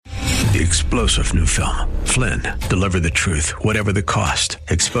The explosive new film, Flynn, deliver the truth, whatever the cost,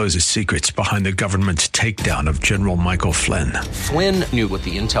 exposes secrets behind the government's takedown of General Michael Flynn. Flynn knew what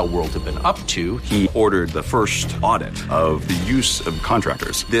the intel world had been up to. He ordered the first audit of the use of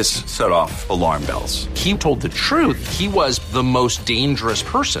contractors. This set off alarm bells. He told the truth. He was the most dangerous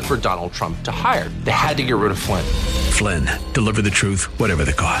person for Donald Trump to hire. They had to get rid of Flynn. Flynn, deliver the truth, whatever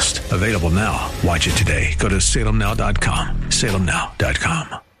the cost. Available now. Watch it today. Go to salemnow.com.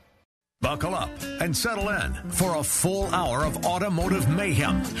 salemnow.com. Buckle up and settle in for a full hour of automotive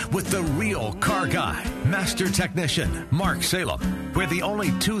mayhem with the real car guy, master technician Mark Salem, where the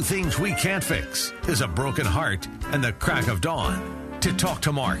only two things we can't fix is a broken heart and the crack of dawn. To talk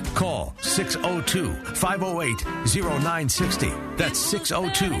to Mark, call 602-508-0960. That's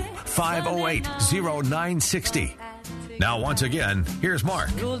 602-508-0960. Now, once again, here's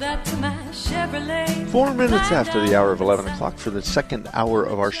Mark. 4 minutes after the hour of 11 o'clock for the second hour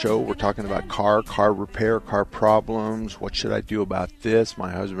of our show. We're talking about car repair, car problems. What should I do about this?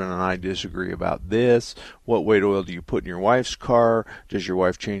 My husband and I disagree about this. What weight oil do you put in your wife's car? Does your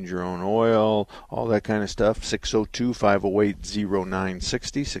wife change your own oil? All that kind of stuff.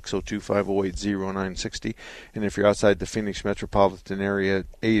 602-508-0960. 602-508-0960. And if you're outside the Phoenix metropolitan area,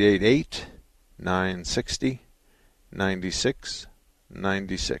 888-960.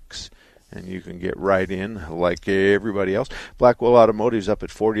 9696, and you can get right in like everybody else. Blackwell Automotive's up at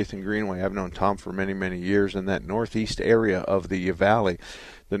 40th and Greenway. I've known Tom for many years in that northeast area of the valley,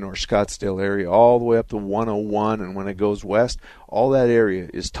 the North Scottsdale area, all the way up to 101, and when it goes west, all that area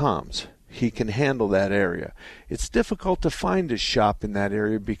is Tom's. He can handle that area. It's difficult to find a shop in that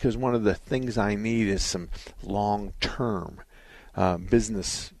area because one of the things I need is some long-term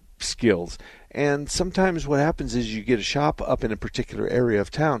business skills. And sometimes what happens is you get a shop up in a particular area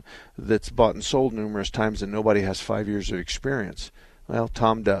of town that's bought and sold numerous times and nobody has 5 years of experience. Well,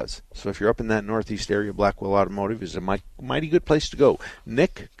 Tom does. So if you're up in that northeast area, Blackwell Automotive is a mighty good place to go.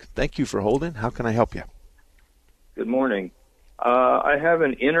 Nick, thank you for holding. How can I help you? Good morning. I have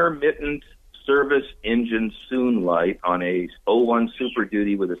an intermittent service engine soon light on a 01 Super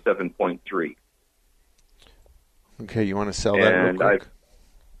Duty with a 7.3. Okay, you want to sell that real quick?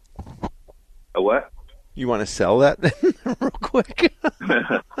 A what? You want to sell that real quick?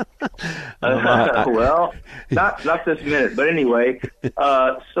 Well, not this minute, but anyway.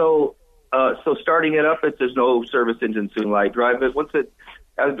 So starting it up, there's no service engine soon light. Drive it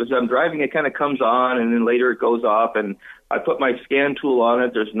as I'm driving, it kind of comes on, and then later it goes off. And I put my scan tool on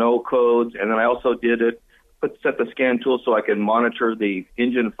it. There's no codes, and then I also set the scan tool so I can monitor the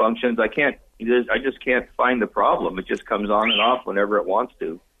engine functions. I just can't find the problem. It just comes on and off whenever it wants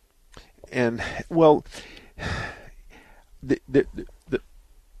to. And well,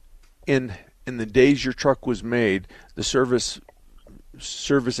 in the days your truck was made, the service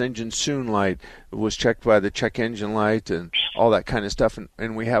engine soon light was checked by the check engine light and all that kind of stuff.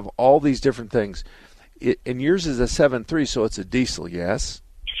 And we have all these different things. And yours is a 7.3, so it's a diesel, yes?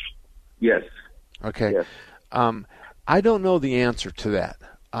 Yes. Okay. Yes. I don't know the answer to that.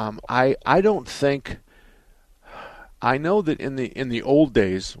 I don't think. I know that in the old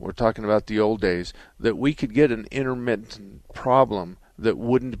days, we're talking about the old days, that we could get an intermittent problem that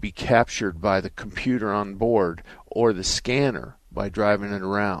wouldn't be captured by the computer on board or the scanner by driving it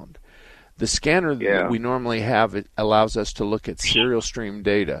around. The scanner that we normally have, it allows us to look at serial stream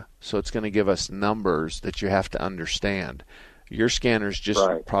data, so it's going to give us numbers that you have to understand. Your scanner's just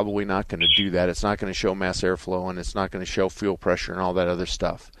probably not going to do that. It's not going to show mass airflow, and it's not going to show fuel pressure and all that other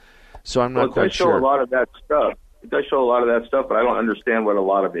stuff. So I'm not quite sure. It does show a lot of that stuff. It does show a lot of that stuff, but I don't understand what a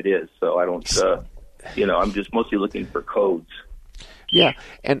lot of it is. So I don't, I'm just mostly looking for codes. Yeah,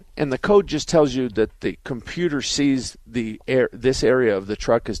 and the code just tells you that the computer sees this area of the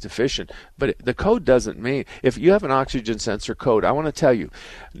truck is deficient. But the code doesn't mean, if you have an oxygen sensor code, I want to tell you,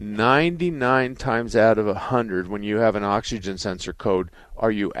 99 times out of 100, when you have an oxygen sensor code, are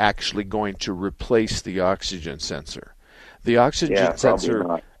you actually going to replace the oxygen sensor? The oxygen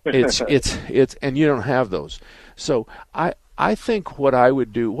sensor, it's and you don't have those. So I think what I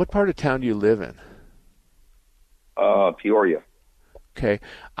would do, what part of town do you live in? Peoria. Okay.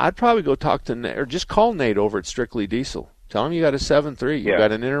 I'd probably go talk to Nate, or just call Nate over at Strictly Diesel. Tell him you got a 7.3, you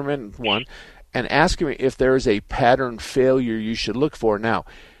got an intermittent one, and ask him if there is a pattern failure you should look for. Now,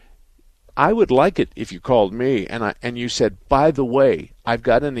 I would like it if you called me and you said, by the way, I've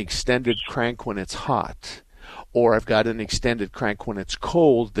got an extended crank when it's hot, or I've got an extended crank when it's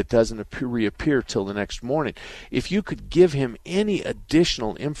cold that doesn't reappear till the next morning. If you could give him any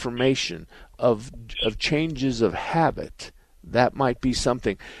additional information of changes of habit, that might be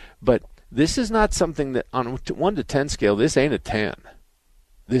something. But this is not something that, on a 1 to 10 scale, this ain't a 10.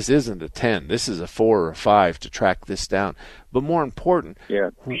 this isn't a 10. This is a 4 or a 5 to track this down. But more important,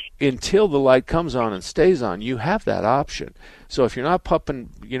 until the light comes on and stays on, you have that option. So if you're not pumping,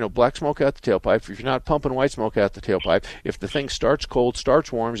 black smoke out the tailpipe, if you're not pumping white smoke out the tailpipe, if the thing starts cold,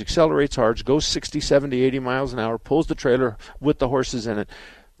 starts warm, accelerates hard, goes 60, 70, 80 miles an hour, pulls the trailer with the horses in it,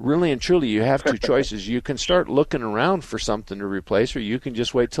 really and truly you have two choices. You can start looking around for something to replace, or you can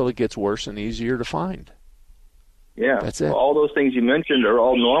just wait till it gets worse and easier to find. Yeah, that's it. Well, all those things you mentioned are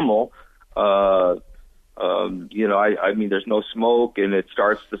all normal. I mean, there's no smoke, and it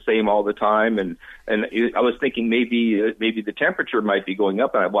starts the same all the time. And I was thinking maybe the temperature might be going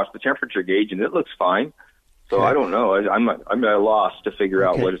up, and I watched the temperature gauge, and it looks fine. So I don't know. I'm at a loss to figure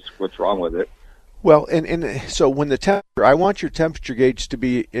out what's wrong with it. Well, and so when the temperature, I want your temperature gauge to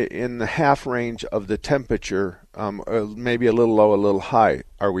be in the half range of the temperature, maybe a little low, a little high.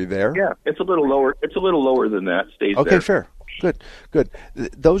 Are we there? Yeah, it's a little lower. It's a little lower than that. Stays there. Okay, fair. Good.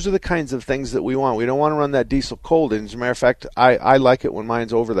 Those are the kinds of things that we want. We don't want to run that diesel cold. And as a matter of fact, I like it when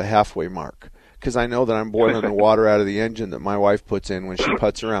mine's over the halfway mark, because I know that I'm boiling the water out of the engine that my wife puts in when she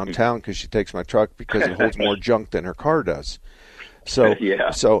puts around town, because she takes my truck because it holds more junk than her car does. So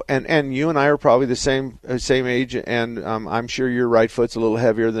and you and I are probably the same age, and I'm sure your right foot's a little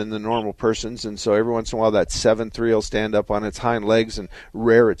heavier than the normal person's, and so every once in a while that 7.3 will stand up on its hind legs and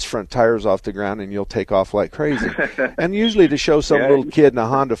rear its front tires off the ground, and you'll take off like crazy. And usually to show some little kid in a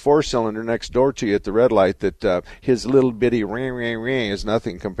Honda 4-cylinder next door to you at the red light that his little bitty ring is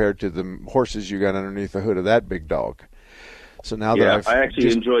nothing compared to the horses you got underneath the hood of that big dog. So now that I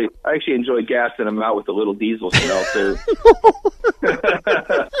actually enjoy gassing them out with a little diesel smell too.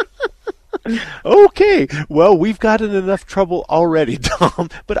 Okay, well, we've gotten enough trouble already, Tom.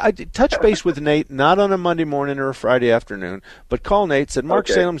 But I did touch base with Nate, not on a Monday morning or a Friday afternoon, but call Nate. Said Mark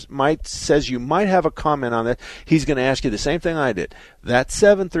Salem says you might have a comment on that. He's going to ask you the same thing I did. That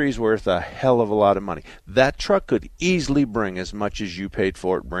 7.3 is worth a hell of a lot of money. That truck could easily bring as much as you paid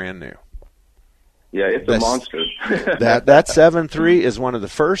for it brand new. Yeah, it's a monster. that 7.3 is one of the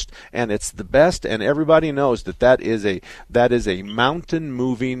first, and it's the best, and everybody knows that is a mountain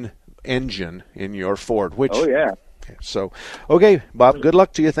moving engine in your Ford. Which, so, okay, Bob, good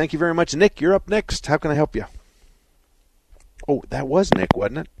luck to you. Thank you very much. Nick, you're up next. How can I help you? Oh, that was Nick,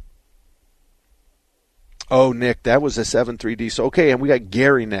 wasn't it? Oh, Nick, that was a 7.3 diesel. Okay, and we got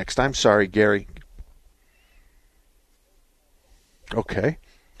Gary next. I'm sorry, Gary. Okay.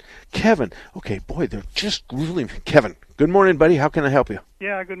 Kevin. Okay, boy, they're just grueling. Kevin, good morning, buddy. How can I help you?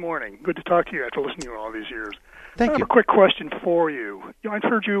 Yeah, good morning. Good to talk to you after listening to you all these years. Thank you. I have a quick question for you. I've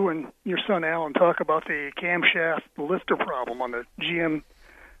heard you and your son Alan talk about the camshaft lifter problem on the GM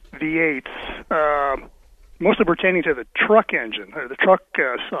V8s, mostly pertaining to the truck engine, or the truck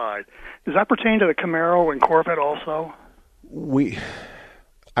side. Does that pertain to the Camaro and Corvette also?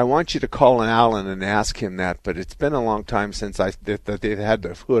 I want you to call Alan and ask him that, but it's been a long time since that they've had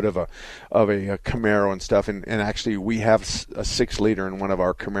the hood of a Camaro and stuff, and actually we have a 6-liter in one of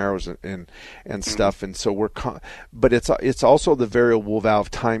our Camaros and stuff, and so but it's also the variable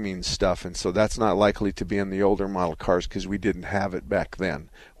valve timing stuff, and so that's not likely to be in the older model cars because we didn't have it back then,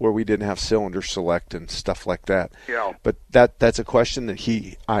 where we didn't have cylinder select and stuff like that. Yeah. But that's a question that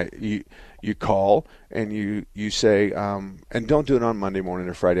you call and you say, and don't do it on Monday morning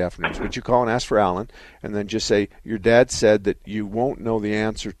or Friday afternoons, but you call and ask for Alan, and then just say, your dad said that you won't know the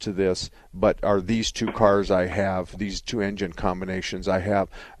answer to this, but are these two cars I have, these two engine combinations I have,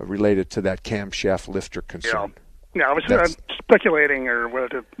 related to that camshaft lifter concern? Yeah, I was speculating or whether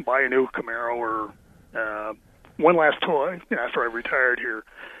to buy a new Camaro or one last toy after I retired here.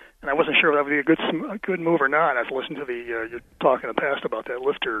 And I wasn't sure if that would be a good move or not. I've listened to your talk in the past about that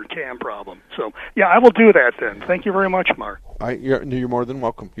lifter cam problem. So, yeah, I will do that then. Thank you very much, Mark. You're more than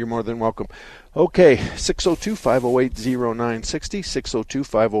welcome. You're more than welcome. Okay, 602-508-0960,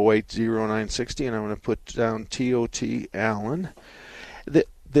 602-508-0960, and I'm going to put down TOT Allen.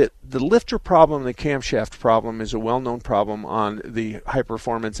 The lifter problem, the camshaft problem, is a well-known problem on the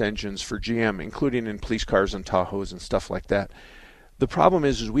high-performance engines for GM, including in police cars and Tahoes and stuff like that. The problem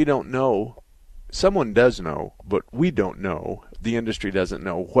is we don't know. Someone does know, but we don't know. The industry doesn't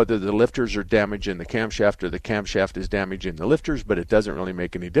know whether the lifters are damaging the camshaft or the camshaft is damaging the lifters, but it doesn't really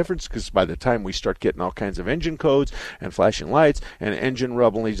make any difference because by the time we start getting all kinds of engine codes and flashing lights and engine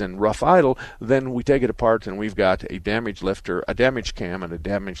rumblies and rough idle, then we take it apart and we've got a damaged lifter, a damaged cam, and a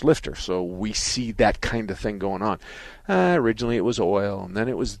damaged lifter. So we see that kind of thing going on. Originally it was oil, and then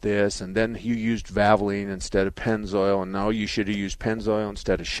it was this, and then you used Valvoline instead of Pennzoil, and now you should have used Pennzoil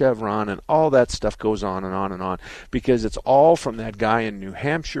instead of Chevron, and all that stuff goes on and on and on because it's all from from that guy in New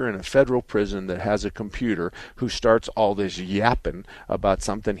Hampshire in a federal prison that has a computer who starts all this yapping about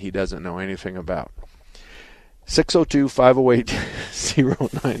something he doesn't know anything about.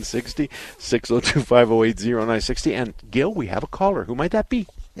 602-508-0960, 602-508-0960. And, Gil, we have a caller. Who might that be?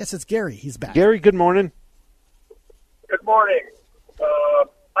 Yes, it's Gary. He's back. Gary, good morning. Good morning. I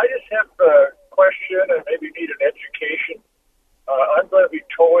just have a question and maybe need an education. I'm going to be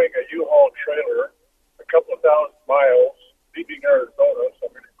towing a U-Haul trailer a couple of thousand miles, leaving Arizona, so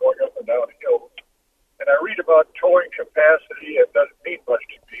I'm going to be going up and down hills. And I read about towing capacity. It doesn't mean much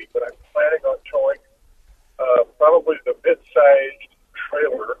to me, but I'm planning on towing probably the mid-sized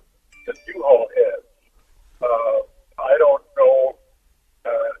trailer that U-Haul has. I don't know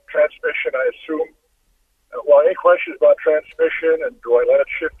transmission, I assume. Well, any questions about transmission, and do I let it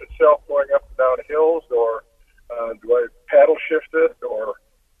shift itself going up and down hills, or do I paddle shift it, or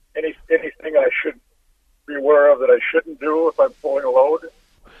anything I should be aware of that I shouldn't do if I'm pulling a load?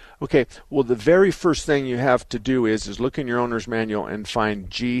 Okay, well, the very first thing you have to do is look in your owner's manual and find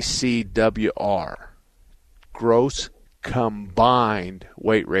GCWR, gross combined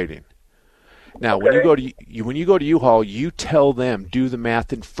weight rating. Now, when you go to U-Haul, you tell them, do the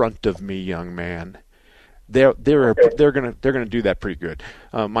math in front of me, young man. They're gonna do that pretty good.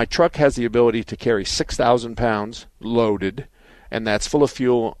 My truck has the ability to carry 6,000 pounds loaded, and that's full of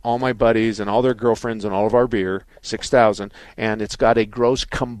fuel, all my buddies and all their girlfriends and all of our beer, 6,000, and it's got a gross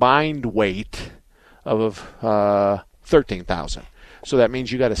combined weight of 13,000. So that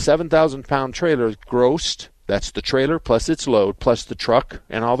means you got a 7,000 pound trailer grossed. That's the trailer plus its load plus the truck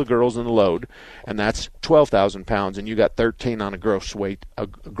and all the girls in the load, and that's 12,000 pounds, and you got 13 on a gross weight, a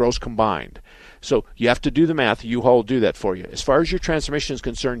gross combined. So you have to do the math. U-Haul will do that for you. As far as your transmission is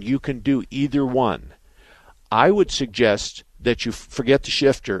concerned, you can do either one. I would suggest that you forget the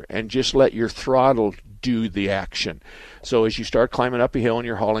shifter and just let your throttle do the action. So as you start climbing up a hill and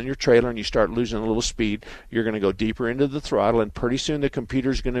you're hauling your trailer and you start losing a little speed, you're going to go deeper into the throttle, and pretty soon the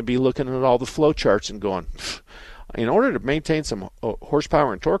computer's going to be looking at all the flow charts and going, in order to maintain some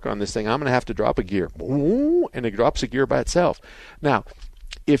horsepower and torque on this thing, I'm going to have to drop a gear. And it drops a gear by itself. Now,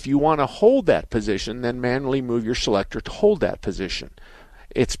 if you want to hold that position, then manually move your selector to hold that position.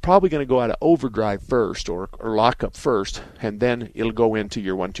 It's probably going to go out of overdrive first or lock up first, and then it'll go into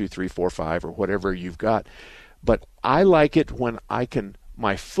your 1, 2, 3, 4, 5 or whatever you've got. But I like it when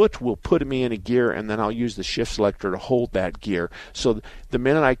my foot will put me in a gear, and then I'll use the shift selector to hold that gear. So the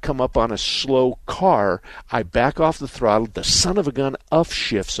minute I come up on a slow car, I back off the throttle, the son of a gun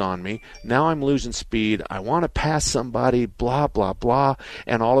upshifts on me. Now I'm losing speed. I want to pass somebody, blah, blah, blah,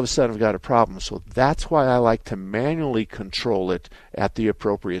 and all of a sudden I've got a problem. So that's why I like to manually control it at the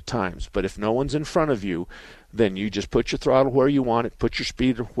appropriate times. But if no one's in front of you, then you just put your throttle where you want it, put your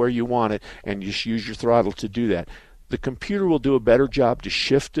speed where you want it, and just use your throttle to do that. The computer will do a better job to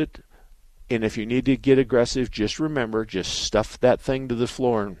shift it, and if you need to get aggressive, just remember, just stuff that thing to the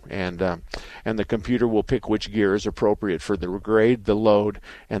floor, and the computer will pick which gear is appropriate for the grade, the load,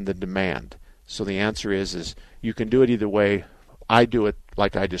 and the demand. So the answer is you can do it either way. I do it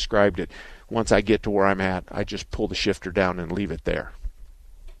like I described it. Once I get to where I'm at, I just pull the shifter down and leave it there.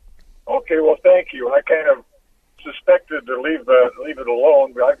 Okay, well, thank you. I kind of suspected to leave it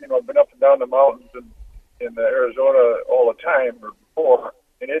alone, but I've been up and down the mountains in Arizona all the time or before,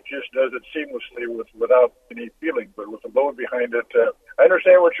 and it just does it seamlessly without any feeling, but with a load behind it. I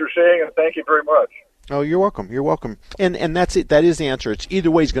understand what you're saying, and thank you very much. Oh, you're welcome. You're welcome. And that's it. That is the answer. It's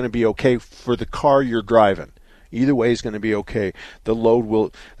either way is going to be okay for the car you're driving. Either way is going to be okay.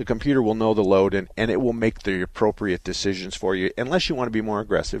 The computer will know the load, and it will make the appropriate decisions for you, unless you want to be more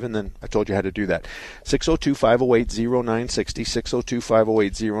aggressive, and then I told you how to do that. 602-508-0960,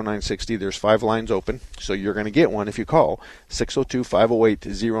 602-508-0960. There's 5 lines open, so you're going to get one if you call.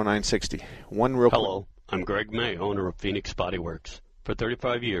 602-508-0960. One real quick. Hello, I'm Greg May, owner of Phoenix Body Works. For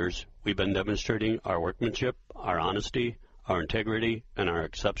 35 years, we've been demonstrating our workmanship, our honesty, our integrity, and our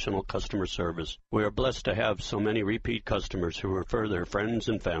exceptional customer service. We are blessed to have so many repeat customers who refer their friends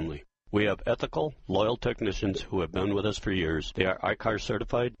and family. We have ethical, loyal technicians who have been with us for years. They are ICAR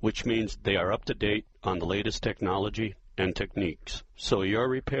certified, which means they are up to date on the latest technology and techniques, so your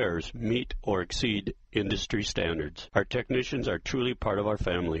repairs meet or exceed industry standards. Our technicians are truly part of our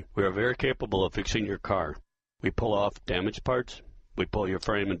family. We are very capable of fixing your car. We pull off damaged parts. We pull your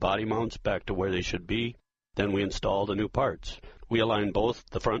frame and body mounts back to where they should be. Then we install the new parts. We align both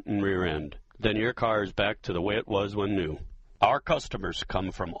the front and rear end. Then your car is back to the way it was when new. Our customers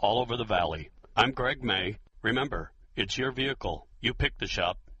come from all over the valley. I'm Greg May. Remember, it's your vehicle. You pick the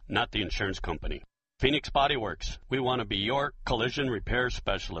shop, not the insurance company. Phoenix Body Works. We want to be your collision repair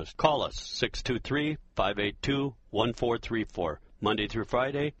specialist. Call us 623-582-1434. Monday through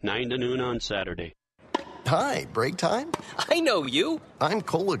Friday, 9 to noon on Saturday. Hi, break time? I know you. I'm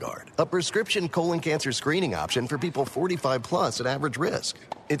Cologuard, a prescription colon cancer screening option for people 45 plus at average risk.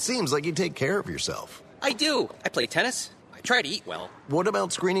 It seems like you take care of yourself. I do. I play tennis. I try to eat well. What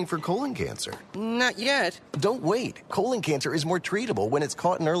about screening for colon cancer? Not yet. Don't wait. Colon cancer is more treatable when it's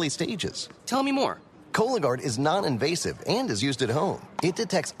caught in early stages. Tell me more. Cologuard is non-invasive and is used at home. It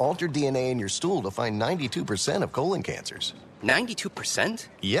detects altered DNA in your stool to find 92% of colon cancers. 92%?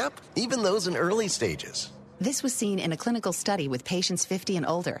 Yep, even those in early stages. This was seen in a clinical study with patients 50 and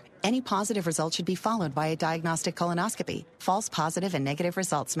older. Any positive result should be followed by a diagnostic colonoscopy. False positive and negative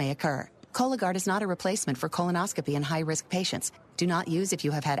results may occur. Cologuard is not a replacement for colonoscopy in high-risk patients. Do not use if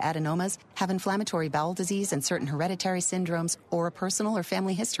you have had adenomas, have inflammatory bowel disease and certain hereditary syndromes, or a personal or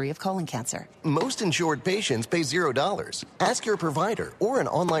family history of colon cancer. Most insured patients pay $0. Ask your provider or an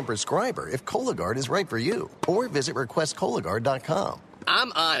online prescriber if Cologuard is right for you, or visit requestcologuard.com.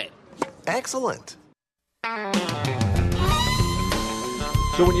 I'm on it. Excellent.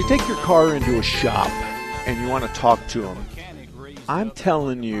 So when you take your car into a shop and you want to talk to them, I'm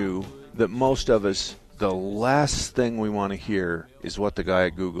telling you that most of us, the last thing we want to hear is what the guy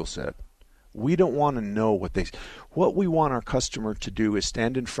at Google said. We don't want to know what we want our customer to do is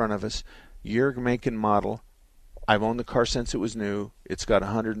stand in front of us, year, make, and model. I've owned the car since it was new. It's got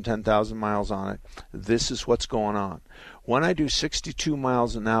 110,000 miles on it. This is what's going on. When I do 62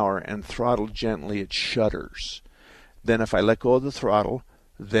 miles an hour and throttle gently, it shudders. Then if I let go of the throttle,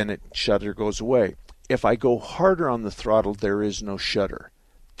 then shudder goes away. If I go harder on the throttle, there is no shudder.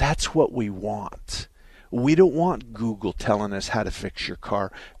 That's what we want. We don't want Google telling us how to fix your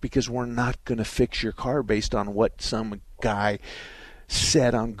car, because we're not going to fix your car based on what some guy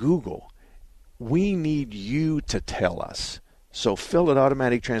said on Google. We need you to tell us. So Phil at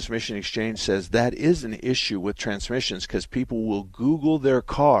Automatic Transmission Exchange says that is an issue with transmissions, because people will Google their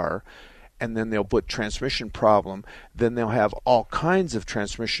car and then they'll put transmission problem. Then they'll have all kinds of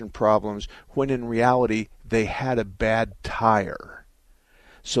transmission problems when in reality they had a bad tire.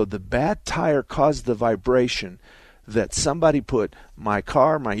 So the bad tire caused the vibration that somebody put my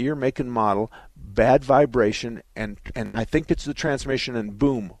car, my year, make, and model, bad vibration, and I think it's the transmission, and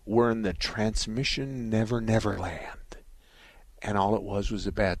boom, we're in the transmission never land. And all it was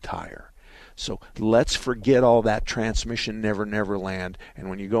a bad tire. So let's forget all that transmission never land, and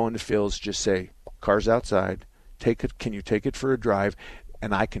when you go into Phil's, just say, car's outside, can you take it for a drive?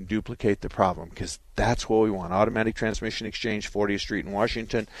 And I can duplicate the problem, because that's what we want. Automatic Transmission Exchange, 40th Street in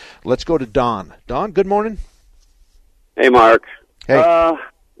Washington. Let's go to Don. Don, good morning. Hey, Mark. Hey.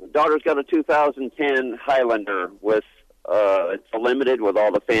 Daughter's got a 2010 Highlander with it's a limited with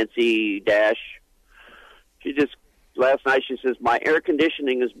all the fancy dash. Last night she says, my air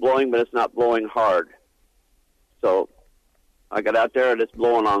conditioning is blowing, but it's not blowing hard. So I got out there and it's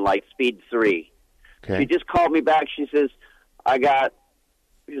blowing on like speed 3. Okay. She just called me back. She says,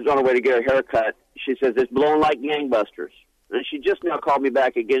 she's on her way to get her hair cut. She says, it's blowing like gangbusters. And she just now called me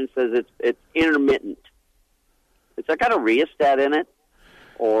back again and says it's intermittent. Is that got a rheostat in it?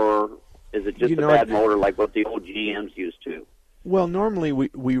 Or is it just a bad motor like what the old GMs used to? Well, normally we're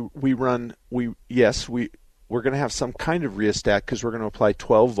going to have some kind of rheostat, because we're going to apply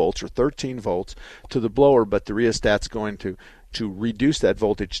 12 volts or 13 volts to the blower, but the rheostat's going to reduce that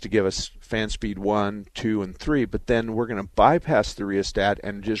voltage to give us fan speed 1, 2, and 3, but then we're going to bypass the rheostat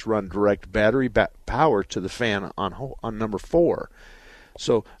and just run direct battery power to the fan on number 4.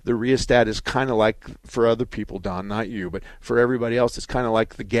 So the rheostat is kind of like, for other people, Don, not you, but for everybody else, it's kind of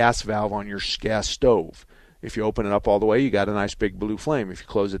like the gas valve on your gas stove. If you open it up all the way, you got a nice big blue flame. If you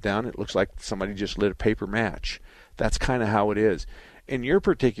close it down, it looks like somebody just lit a paper match. That's kind of how it is. In your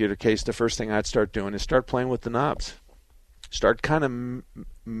particular case, the first thing I'd start doing is start playing with the knobs. Start kind of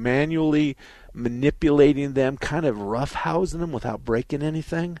manually manipulating them, kind of roughhousing them without breaking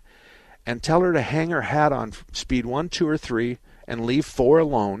anything, and tell her to hang her hat on speed 1, 2, or 3 and leave 4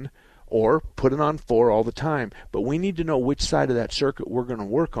 alone, or put it on 4 all the time. But we need to know which side of that circuit we're going to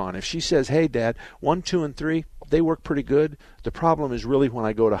work on. If she says, hey, Dad, 1, 2, and 3, they work pretty good. The problem is really when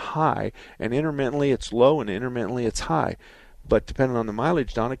I go to high, and intermittently it's low and intermittently it's high. But depending on the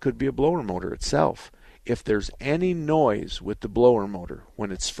mileage, Don, it could be a blower motor itself. If there's any noise with the blower motor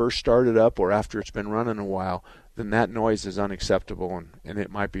when it's first started up or after it's been running a while, then that noise is unacceptable, and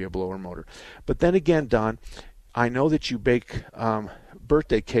it might be a blower motor. But then again, Don, I know that you bake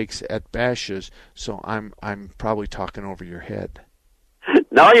birthday cakes at bashes, so I'm probably talking over your head.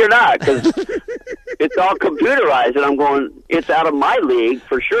 No, you're not, because it's all computerized, and I'm going, it's out of my league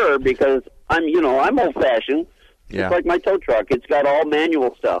for sure, because I'm old-fashioned. Yeah. It's like my tow truck. It's got all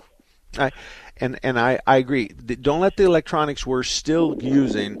manual stuff. I agree. Don't let the electronics. We're still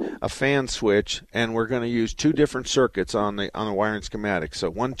using a fan switch, and we're going to use two different circuits on the wiring schematic. So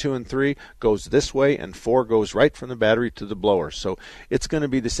 1, 2, and 3 goes this way, and 4 goes right from the battery to the blower. So it's going to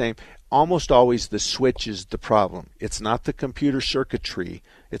be the same. Almost always the switch is the problem. It's not the computer circuitry.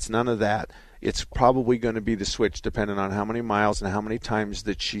 It's none of that. It's probably going to be the switch, depending on how many miles and how many times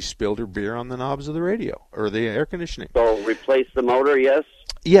that she spilled her beer on the knobs of the radio or the air conditioning. So replace the motor, yes?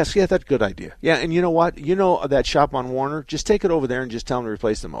 Yes, yeah, that's a good idea. Yeah, and you know what? You know that shop on Warner? Just take it over there and just tell them to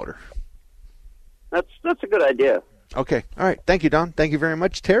replace the motor. That's a good idea. Okay. All right. Thank you, Don. Thank you very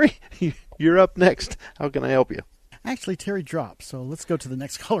much. Terry, you're up next. How can I help you? Actually, Terry dropped, so let's go to the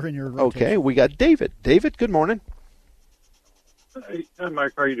next caller in your rotation. Okay, we got David. David, good morning. Hi,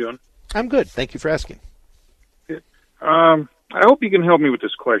 Mike. How are you doing? I'm good. Thank you for asking. Good. I hope you can help me with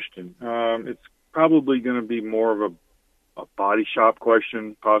this question. It's probably going to be more of a body shop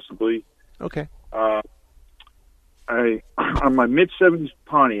question, possibly. Okay. On my mid-70s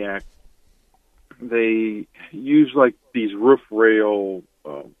Pontiac, they use like these roof rails.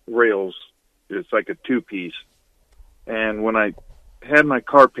 It's like a two-piece. And when I had my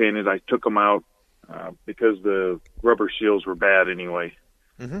car painted, I took them out because the rubber seals were bad anyway.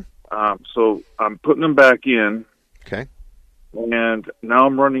 Mm-hmm. So I'm putting them back in. Okay. And now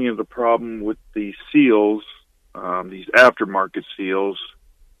I'm running into the problem with the seals, these aftermarket seals,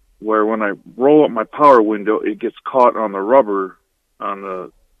 where when I roll up my power window, it gets caught on the rubber on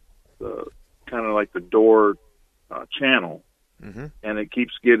the kind of like the door channel, mm-hmm. and it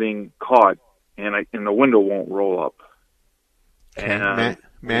keeps getting caught, and the window won't roll up. And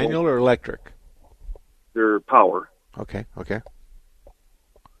manual or electric? They're power. Okay.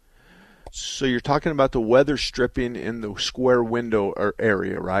 So you're talking about the weather stripping in the square window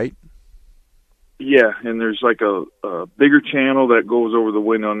area, right? Yeah, and there's like a bigger channel that goes over the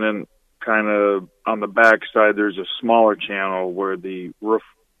window, and then kind of on the back side there's a smaller channel where the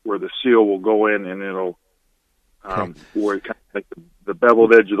seal will go in, and it'll where kind of like the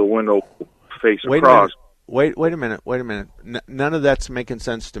beveled edge of the window face across. Wait a minute. None of that's making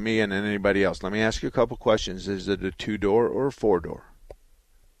sense to me and anybody else. Let me ask you a couple questions. Is it a 2-door or a 4-door?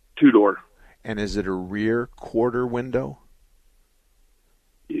 2-door. And is it a rear quarter window?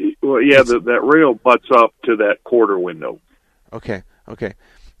 Well, yeah, that rail butts up to that quarter window. Okay.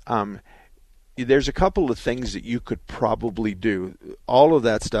 There's a couple of things that you could probably do. All of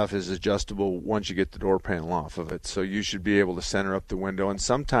that stuff is adjustable once you get the door panel off of it, so you should be able to center up the window. And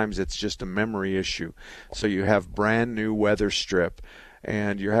sometimes it's just a memory issue. So you have brand new weather strip,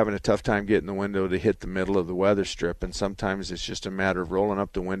 and you're having a tough time getting the window to hit the middle of the weather strip, and sometimes it's just a matter of rolling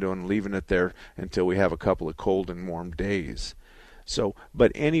up the window and leaving it there until we have a couple of cold and warm days. So,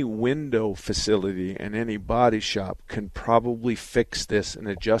 but any window facility and any body shop can probably fix this and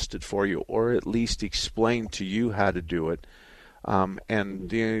adjust it for you, or at least explain to you how to do it. And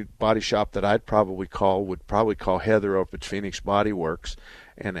the body shop that I'd probably call would probably call Heather up at Phoenix Body Works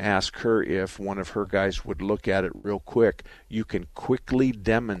and ask her if one of her guys would look at it real quick. You can quickly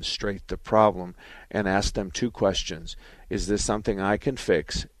demonstrate the problem and ask them 2 questions. Is this something I can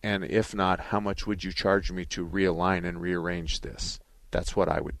fix? And if not, how much would you charge me to realign and rearrange this? That's what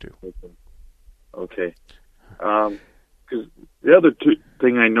I would do. Okay. Because the other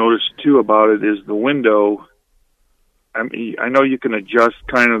thing I noticed, too, about it is the window. I mean, I know you can adjust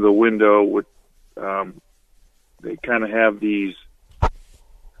kind of the window with, they kind of have these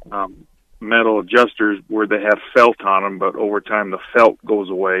metal adjusters where they have felt on them, but over time the felt goes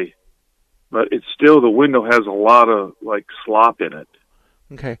away. But it's still, the window has a lot of, like, slop in it.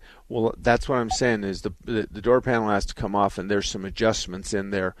 Okay. Well, that's what I'm saying is the door panel has to come off, and there's some adjustments in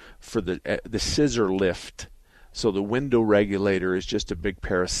there for the scissor lift. So the window regulator is just a big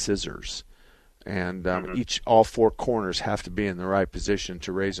pair of scissors. And all 4 corners have to be in the right position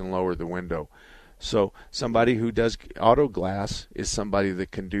to raise and lower the window. So somebody who does auto glass is somebody that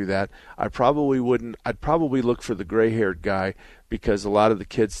can do that. I'd probably look for the gray-haired guy, because a lot of the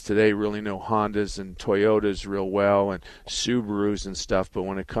kids today really know Hondas and Toyotas real well and Subarus and stuff. But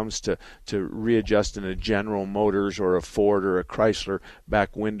when it comes to readjusting a General Motors or a Ford or a Chrysler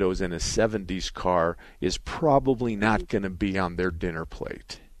back windows in a 70s car is probably not going to be on their dinner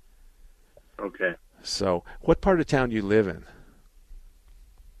plate. Okay. So what part of town do you live in?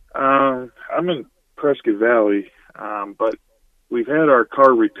 I'm in Prescott Valley, but we've had our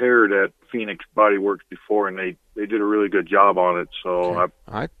car repaired at Phoenix Body Works before, and they did a really good job on it. So okay.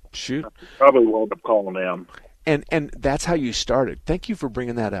 I probably will end up calling them. And that's how you started. Thank you for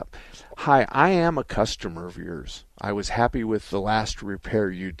bringing that up. Hi, I am a customer of yours. I was happy with the last repair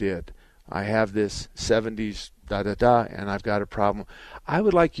you did. I have this 70s da-da-da, and I've got a problem. I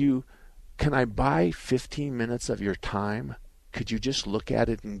would like you, can I buy 15 minutes of your time? Could you just look at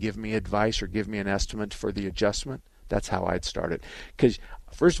it and give me advice or give me an estimate for the adjustment? That's how I'd start it. Because,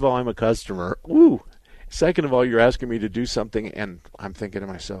 first of all, I'm a customer. Woo! Second of all, you're asking me to do something, and I'm thinking to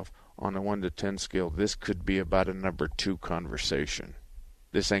myself, on a 1 to 10 scale, this could be about a number 2 conversation.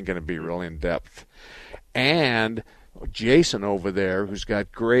 This ain't going to be real in-depth. And Jason over there, who's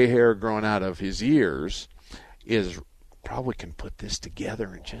got gray hair growing out of his ears, probably can put this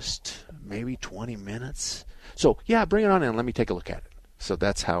together in just maybe 20 minutes. So, yeah, bring it on in. Let me take a look at it. So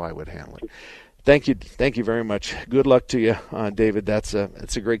that's how I would handle it. Thank you very much. Good luck to you, David. That's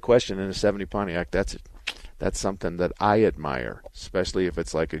a great question in a 70 Pontiac. That's something that I admire, especially if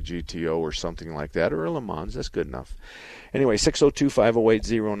it's like a GTO or something like that, or a Le Mans. That's good enough. Anyway,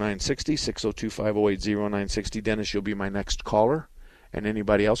 602-508-0960, 602-508-0960. Dennis, you'll be my next caller. And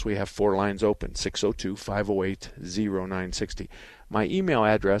anybody else, we have 4 lines open, 602-508-0960. My email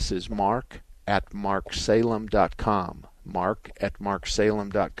address is mark@marksalem.com,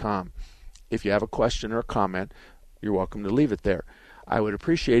 mark@marksalem.com. If you have a question or a comment, you're welcome to leave it there. I would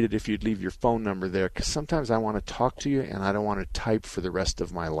appreciate it if you'd leave your phone number there, because sometimes I want to talk to you and I don't want to type for the rest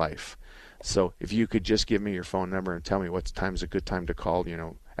of my life. So if you could just give me your phone number and tell me what time's a good time to call,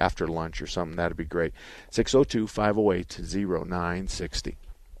 after lunch or something, that'd be great. 602-508-0960.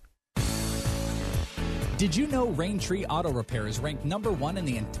 Did you know Raintree Auto Repair is ranked #1 in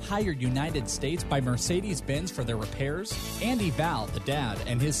the entire United States by Mercedes-Benz for their repairs? Andy Val, the dad,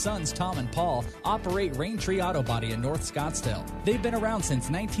 and his sons Tom and Paul operate Raintree Auto Body in North Scottsdale. They've been around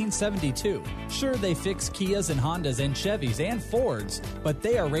since 1972. Sure, they fix Kias and Hondas and Chevys and Fords, but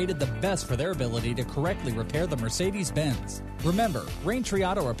they are rated the best for their ability to correctly repair the Mercedes-Benz. Remember, Raintree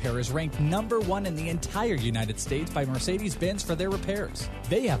Auto Repair is ranked #1 in the entire United States by Mercedes-Benz for their repairs.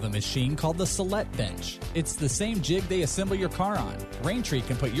 They have a machine called the Celette Bench. It's the same jig they assemble your car on. Raintree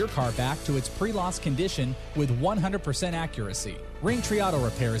can put your car back to its pre-loss condition with 100% accuracy. Raintree Auto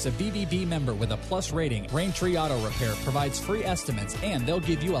Repair is a BBB member with a plus rating. Raintree Auto Repair provides free estimates, and they'll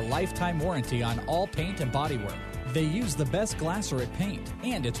give you a lifetime warranty on all paint and bodywork. They use the best Glaceret paint,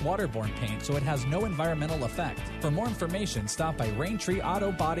 and it's waterborne paint, so it has no environmental effect. For more information, stop by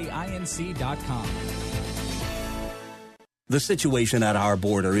RaintreeAutoBodyInc.com. The situation at our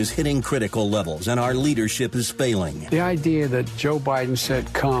border is hitting critical levels, and our leadership is failing. The idea that Joe Biden said,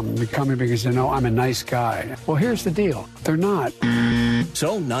 they're coming because they know I'm a nice guy. Well, here's the deal. They're not.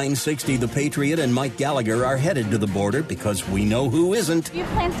 So 960 The Patriot and Mike Gallagher are headed to the border because we know who isn't. Do you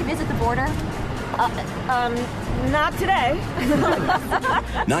have plans to visit the border? Not today.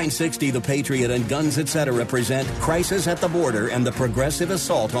 960 The Patriot and Guns Etc. present Crisis at the Border and the Progressive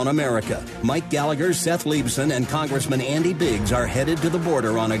Assault on America. Mike Gallagher, Seth Leibson, and Congressman Andy Biggs are headed to the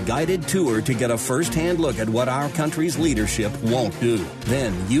border on a guided tour to get a first-hand look at what our country's leadership won't do.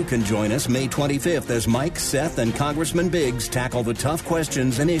 Then you can join us May 25th as Mike, Seth, and Congressman Biggs tackle the tough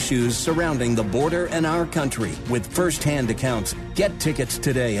questions and issues surrounding the border and our country with first-hand accounts. Get tickets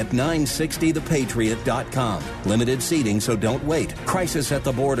today at 960thepatriot.com. Limited seating, so don't wait. Crisis at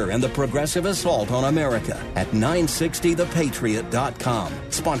the Border and the Progressive Assault on America at 960thepatriot.com.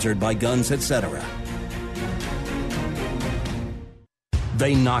 Sponsored by Guns Etc.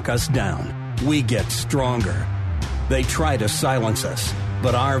 They knock us down. We get stronger. They try to silence us,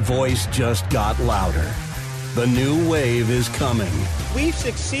 but our voice just got louder. The new wave is coming. We've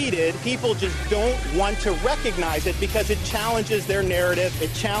succeeded. People just don't want to recognize it because it challenges their narrative.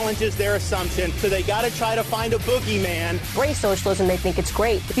 It challenges their assumption. So they got to try to find a boogeyman. Embrace socialism. They think it's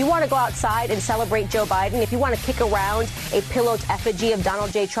great. If you want to go outside and celebrate Joe Biden, if you want to kick around a pillowed effigy of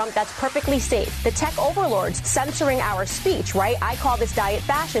Donald J. Trump, that's perfectly safe. The tech overlords censoring our speech, right? I call this diet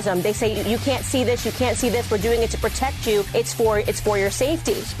fascism. They say you can't see this, you can't see this. We're doing it to protect you. It's for your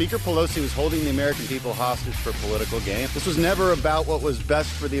safety. Speaker Pelosi was holding the American people hostage for political gain. This was never about what was best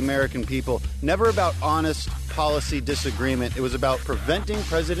for the American people, never about honest policy disagreement. It was about preventing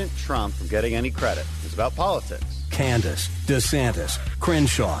President Trump from getting any credit. It was about politics. Candace, DeSantis,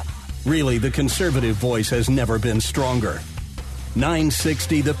 Crenshaw. Really, the conservative voice has never been stronger.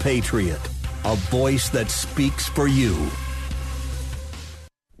 960 The Patriot, a voice that speaks for you.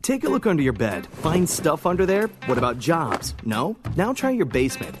 Take a look under your bed. Find stuff under there? What about jobs? No? Now try your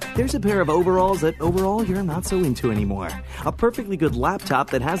basement. There's a pair of overalls that overall you're not so into anymore. A perfectly good laptop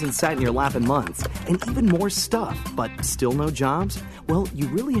that hasn't sat in your lap in months. And even more stuff, but still no jobs? Well, you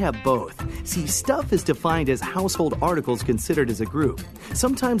really have both. See, stuff is defined as household articles considered as a group.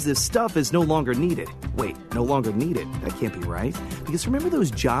 Sometimes this stuff is no longer needed. Wait, no longer needed? That can't be right. Because remember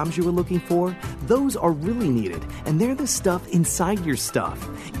those jobs you were looking for? Those are really needed, and they're the stuff inside your stuff.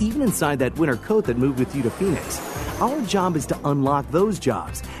 even inside that winter coat that moved with you to Phoenix. Our job is to unlock those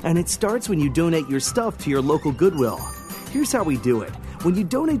jobs, and it starts when you donate your stuff to your local Goodwill. Here's how we do it. When you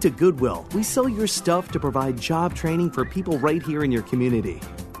donate to Goodwill, we sell your stuff to provide job training for people right here in your community.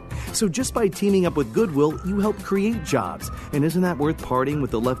 So just by teaming up with Goodwill, you help create jobs. And isn't that worth parting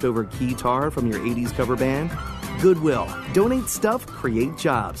with the leftover keytar from your 80s cover band? Goodwill. Donate stuff, create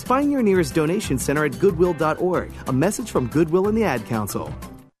jobs. Find your nearest donation center at goodwill.org. A message from Goodwill and the Ad Council.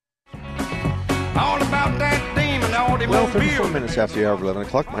 All about that demon, all the Well, 34 minutes after the hour of 11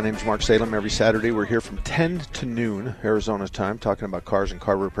 o'clock. My name is Mark Salem. Every Saturday we're here from 10 to noon, Arizona time, talking about cars and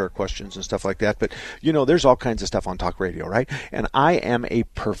car repair questions and stuff like that. But, you know, there's all kinds of stuff on talk radio, right? And I am a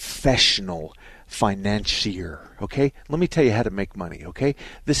professional financier, okay? Let me tell you how to make money, okay?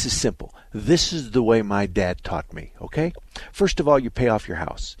 This is simple. This is the way my dad taught me, okay? First of all, you pay off your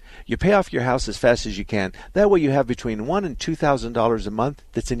house. You pay off your house as fast as you can. That way you have between $1,000 and $2,000 a month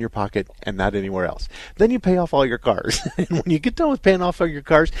that's in your pocket and not anywhere else. Then you pay off all your cars. And when you get done with paying off all your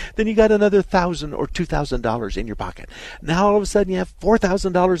cars, then you got another $1,000 or $2,000 in your pocket. Now all of a sudden you have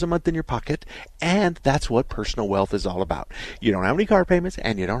 $4,000 a month in your pocket, and that's what personal wealth is all about. You don't have any car payments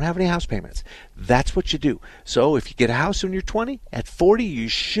and you don't have any house payments. That's what you do. So if you get a house when you're 20, at 40 you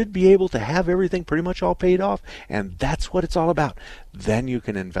should be able to have everything pretty much all paid off, and that's what it's all about. Then you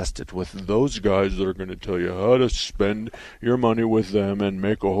can invest it with those guys that are going to tell you how to spend your money with them and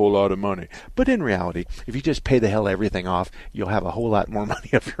make a whole lot of money. But in reality, if you just pay the hell everything off, you'll have a whole lot more money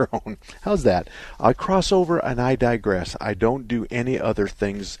of your own. How's that? I cross over and I digress. I don't do any other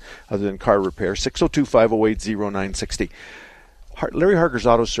things other than car repair. 602-508-0960. Larry Harker's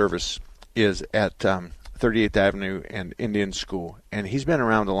Auto Service is at 38th Avenue and Indian School, and he's been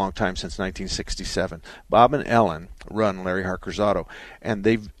around a long time, since 1967. Bob and Ellen run Larry Harker's Auto, and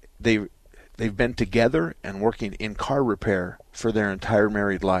they've been together and working in car repair for their entire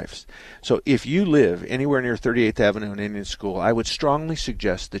married lives. So if you live anywhere near 38th Avenue and Indian School, I would strongly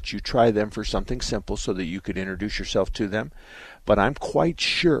suggest that you try them for something simple so that you could introduce yourself to them. But I'm quite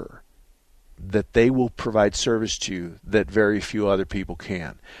sure that they will provide service to you that very few other people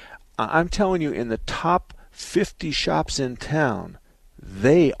can. I'm telling you, in the top 50 shops in town,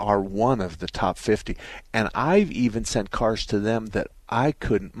 they are one of the top 50. And I've even sent cars to them that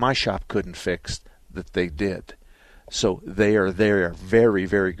my shop couldn't fix, that they did. So they are very,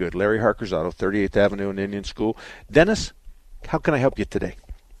 very good. Larry Harker's Auto, 38th Avenue and Indian School. Dennis, how can I help you today?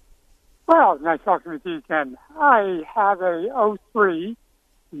 Well, nice talking with you, Ken. I have a 03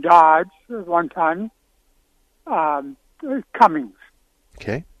 Dodge, one ton, Cummins.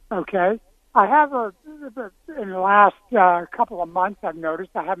 Okay. Okay. I have in the last couple of months, I've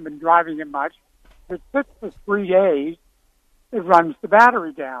noticed I haven't been driving it much. If it sits for 3 days, it runs the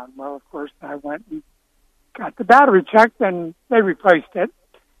battery down. Well, of course, I went and got the battery checked, and they replaced it.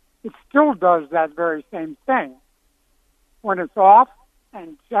 It still does that very same thing. When it's off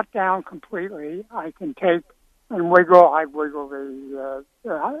and shut down completely, I can take and wiggle the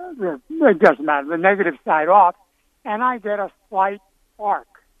it doesn't matter, the negative side off, and I get a slight arc.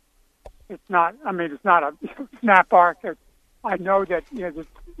 It's not a snap arc. I know that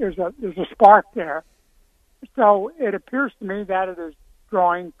there's a spark there. So it appears to me that it is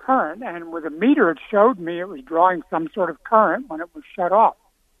drawing current, and with a meter it showed me it was drawing some sort of current when it was shut off.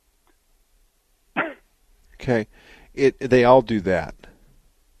 Okay. They all do that.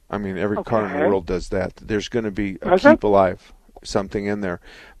 I mean, every car in the world does that. There's going to be a keep alive, something in there.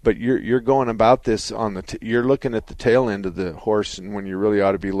 But you're going about this on you're looking at the tail end of the horse, and when you really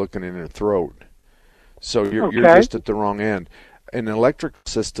ought to be looking in their throat. So you're just at the wrong end. An electric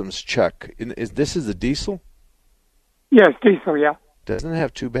systems check. This is a diesel? Yes, diesel, yeah. Doesn't it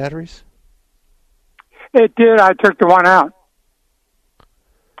have 2 batteries? It did. I took the one out.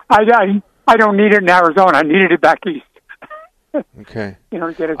 I don't need it in Arizona. I needed it back east. Okay.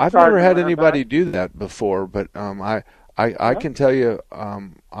 Get it I've never had anybody do that before, but I can tell you,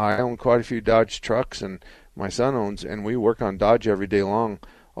 I own quite a few Dodge trucks, and my son owns, and we work on Dodge every day long,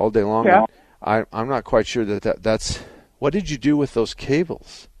 all day long. Yeah. I'm not quite sure that's. What did you do with those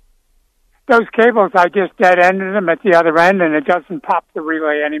cables? Those cables, I just dead-ended them at the other end, and it doesn't pop the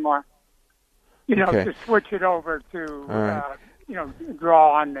relay anymore. To switch it over to,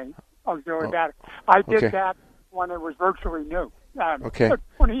 draw on the auxiliary battery. I did that when it was virtually new.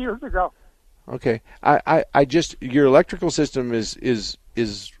 20 years ago. Okay. I just, your electrical system is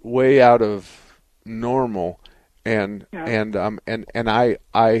way out of normal, and I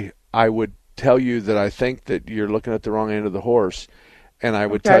would tell you that I think that you're looking at the wrong end of the horse, And I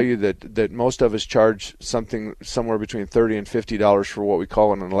would tell you that most of us charge somewhere between $30 and $50 for what we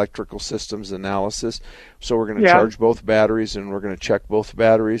call an electrical systems analysis. So we're going to charge both batteries, and we're going to check both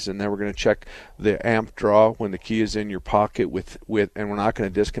batteries, and then we're going to check the amp draw when the key is in your pocket and we're not going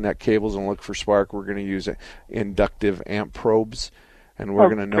to disconnect cables and look for spark. We're going to use inductive amp probes, and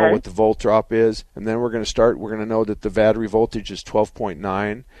we're going to know what the volt drop is, and then we're going to know that the battery voltage is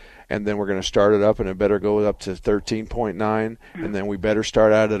 12.9. And then we're going to start it up, and it better go up to 13.9, and then we better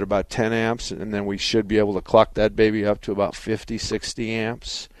start out at about 10 amps, and then we should be able to clock that baby up to about 50, 60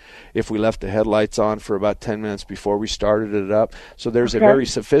 amps if we left the headlights on for about 10 minutes before we started it up. So there's a very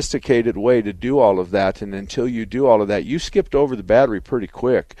sophisticated way to do all of that, and until you do all of that, you skipped over the battery pretty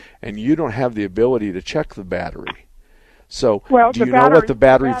quick, and you don't have the ability to check the battery. So do you know what the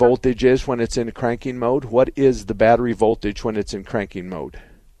battery voltage is when it's in cranking mode? What is the battery voltage when it's in cranking mode?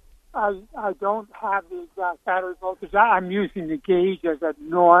 I don't have the exact battery voltage. I'm using the gauge as a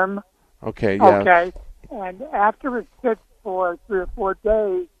norm. Okay, yeah. Okay, and after it sits for 3 or 4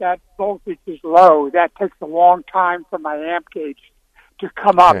 days, that voltage is low. That takes a long time for my amp gauge to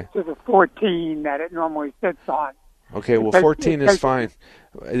come up to the 14 that it normally sits on. Okay, well, 14 is fine.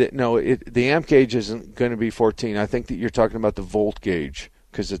 No, the amp gauge isn't going to be 14. I think that you're talking about the volt gauge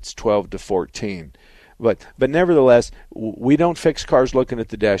because it's 12 to 14. But nevertheless, we don't fix cars looking at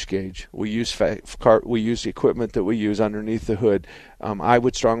the dash gauge. We use equipment that we use underneath the hood. I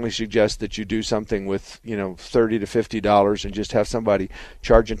would strongly suggest that you do something with $30 to $50 and just have somebody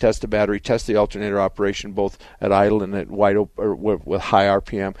charge and test the battery, test the alternator operation both at idle and at wide open or with high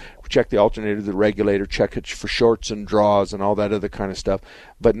RPM. Check the alternator, the regulator, check it for shorts and draws and all that other kind of stuff.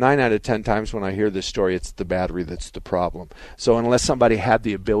 But 9 out of 10 times when I hear this story, it's the battery that's the problem. So unless somebody had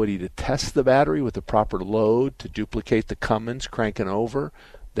the ability to test the battery with the proper load to duplicate the Cummins cranking over,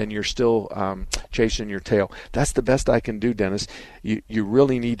 then you're still chasing your tail. That's the best I can do, Dennis. You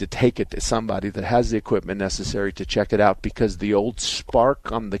really need to take it to somebody that has the equipment necessary to check it out, because the old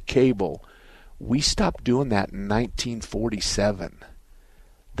spark on the cable, we stopped doing that in 1947.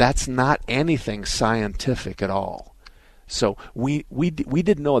 That's not anything scientific at all. So we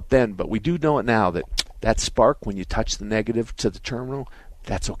didn't know it then, but we do know it now, that spark when you touch the negative to the terminal,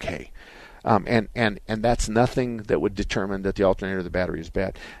 that's okay. And that's nothing that would determine that the alternator of the battery is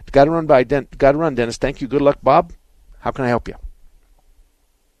bad. Got to run, Dennis. Thank you. Good luck, Bob. How can I help you?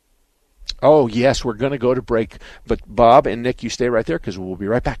 Oh, yes, we're going to go to break. But Bob and Nick, you stay right there because we'll be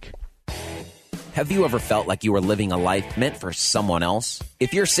right back. Have you ever felt like you were living a life meant for someone else?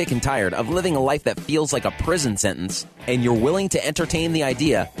 If you're sick and tired of living a life that feels like a prison sentence, and you're willing to entertain the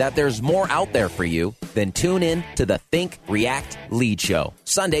idea that there's more out there for you, then tune in to the Think, React, Lead Show,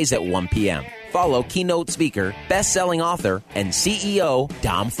 Sundays at 1 p.m. Follow keynote speaker, best-selling author, and CEO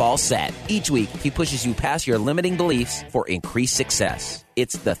Dom Falsett. Each week, he pushes you past your limiting beliefs for increased success.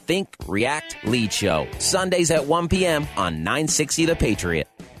 It's the Think, React, Lead Show, Sundays at 1 p.m. on 960 The Patriot.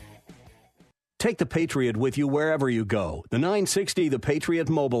 Take The Patriot with you wherever you go. The 960 The Patriot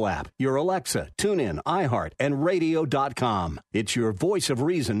mobile app, your Alexa, TuneIn, iHeart, and radio.com. It's your voice of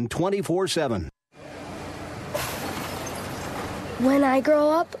reason 24/7. When I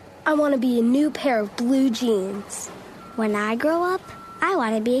grow up, I want to be a new pair of blue jeans. When I grow up, I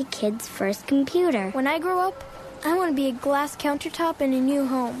want to be a kid's first computer. When I grow up, I want to be a glass countertop in a new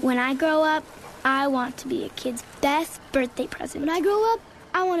home. When I grow up, I want to be a kid's best birthday present. When I grow up,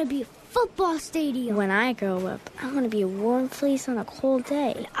 I want to be a football stadium. When I grow up, I want to be a warm fleece on a cold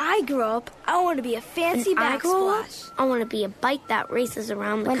day. When I grow up, I want to be a fancy backsplash. I want to be a bike that races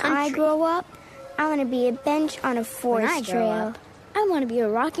around the country. When I grow up, I want to be a bench on a forest trail. I want to be a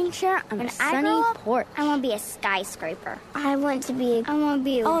rocking chair on a sunny porch. I want to be a skyscraper. I want to be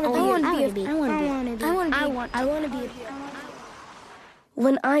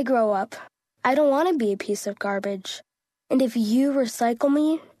When I grow up, I don't want to be a piece of garbage. And if you recycle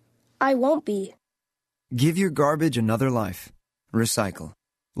me, I won't be. Give your garbage another life. Recycle.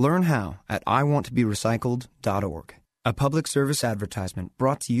 Learn how at iwanttoberecycled.org. A public service advertisement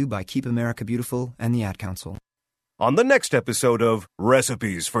brought to you by Keep America Beautiful and the Ad Council. On the next episode of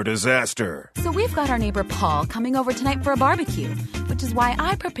Recipes for Disaster. So we've got our neighbor Paul coming over tonight for a barbecue, which is why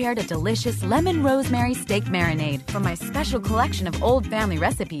I prepared a delicious lemon rosemary steak marinade from my special collection of old family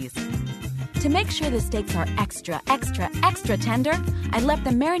recipes. To make sure the steaks are extra, extra, extra tender, I left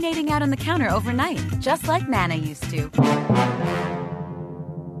them marinating out on the counter overnight, just like Nana used to.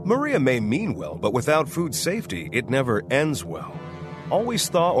 Maria may mean well, but without food safety, it never ends well. Always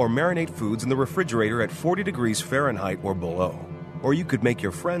thaw or marinate foods in the refrigerator at 40 degrees Fahrenheit or below, or you could make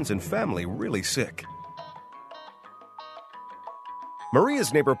your friends and family really sick.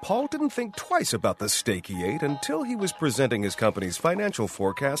 Maria's neighbor Paul didn't think twice about the steak he ate until he was presenting his company's financial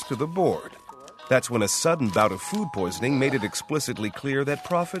forecast to the board. That's when a sudden bout of food poisoning made it explicitly clear that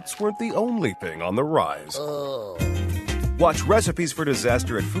profits weren't the only thing on the rise. Watch Recipes for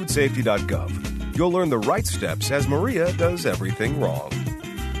Disaster at foodsafety.gov. You'll learn the right steps as Maria does everything wrong.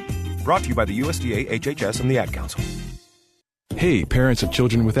 Brought to you by the USDA, HHS, and the Ad Council. Hey, parents of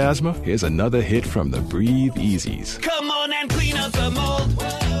children with asthma, here's another hit from the Breathe Easies. Come on and clean up the mold.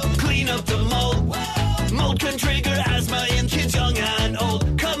 Clean up the mold. Mold can trigger asthma in kids young and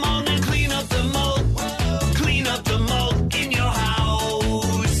old. Come on and clean up the mold. Clean up the mold in your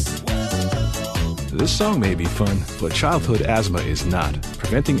house. This song may be fun, but childhood asthma is not.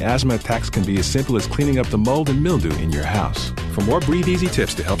 Preventing asthma attacks can be as simple as cleaning up the mold and mildew in your house. For more Breathe Easy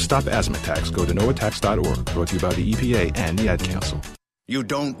tips to help stop asthma attacks, go to noattacks.org. Brought to you by the EPA and the Ad Council. You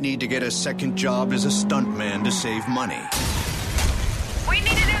don't need to get a second job as a stuntman to save money. We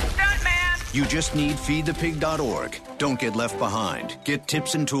need a new stuntman. You just need feedthepig.org. Don't get left behind. Get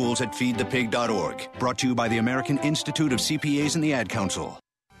tips and tools at feedthepig.org. Brought to you by the American Institute of CPAs and the Ad Council.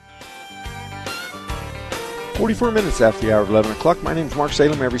 44 minutes after the hour of 11 o'clock. My name is Mark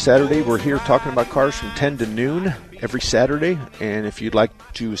Salem. Every Saturday, we're here talking about cars from 10 to noon every Saturday. And if you'd like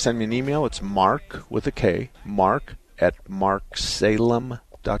to send me an email, it's Mark with a K, Mark at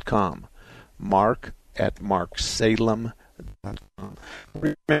marksalem.com. Mark at marksalem.com.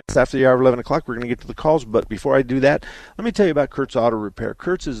 40 minutes after the hour of 11 o'clock, we're going to get to the calls. But before I do that, let me tell you about Kurt's Auto Repair.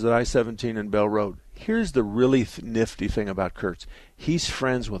 Kurt's is at I-17 and Bell Road. Here's the really nifty thing about Kurt's. He's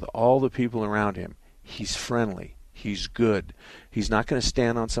friends with all the people around him. He's friendly. He's good. He's not going to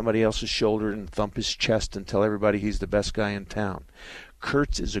stand on somebody else's shoulder and thump his chest and tell everybody he's the best guy in town.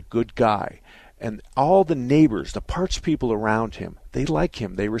 Kurt's is a good guy. And all the neighbors, the parts people around him, they like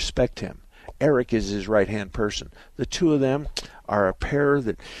him. They respect him. Eric is his right-hand person. The two of them are a pair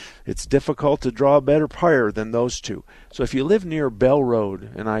that it's difficult to draw a better pair than those two. So if you live near Bell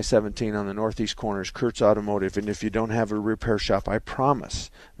Road and I-17 on the northeast corner is Kurt's Automotive, and if you don't have a repair shop, I promise,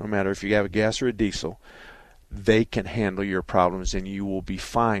 no matter if you have a gas or a diesel, they can handle your problems and you will be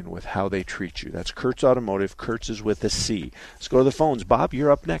fine with how they treat you. That's Kurt's Automotive. Kurt's is with a C. Let's go to the phones. Bob,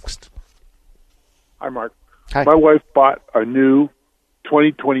 you're up next. Hi, Mark. Hi. My wife bought a new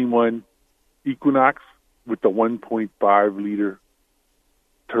 2021 Equinox with the 1.5-liter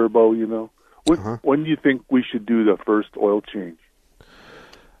turbo, you know. When do you think we should do the first oil change?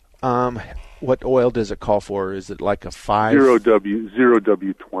 What oil does it call for? Is it like a 5?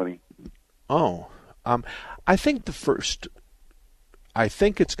 0W20. Oh. I think it's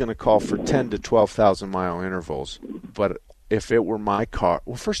going to call for 10 to 12,000 mile intervals. But if it were my car,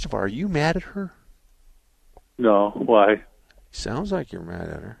 well, first of all, are you mad at her? No, why? Sounds like you're mad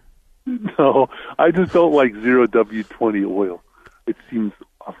at her. No, I just don't like 0W20 oil. It seems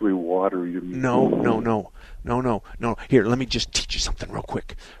awfully watery to me. No. Here, let me just teach you something real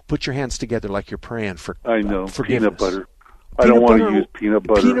quick. Put your hands together like you're praying for I know, forgiveness. peanut butter. I don't want to use peanut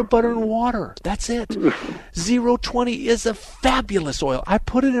butter. Peanut butter and water. That's it. 020 is a fabulous oil. I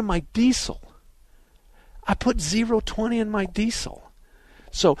put it in my diesel. I put 020 in my diesel.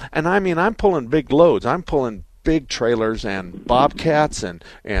 So, and I mean, I'm pulling big loads. I'm pulling big trailers and bobcats and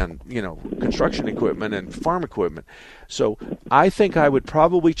construction equipment and farm equipment. So I think I would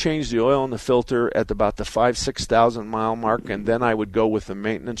probably change the oil in the filter at about the 5,000-6,000 mile mark, and then I would go with the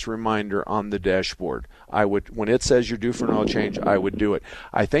maintenance reminder on the dashboard. I would, when it says you're due for an oil change, I would do it.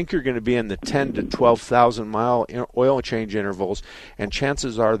 I think you're going to be in the 10 to 12,000 mile oil change intervals, and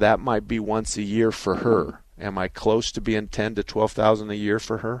chances are that might be once a year for her. Am I close to being 10 to 12,000 a year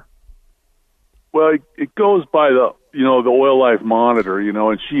for her? Well, it goes by the oil life monitor,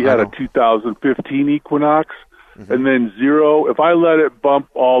 and she had a 2015 Equinox, and then zero. If I let it bump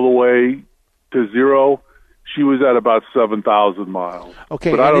all the way to zero, she was at about 7,000 miles.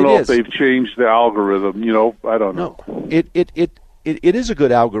 Okay, but I don't know if they've changed the algorithm. I don't know. No, it is a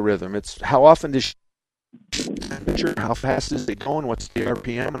good algorithm. It's how often does she how fast is it going, what's the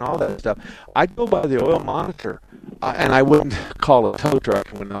RPM and all that stuff. I'd go by the oil monitor, and I wouldn't call a tow truck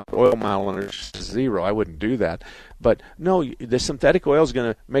when the oil monitor is zero. I wouldn't do that. But no, the synthetic oil is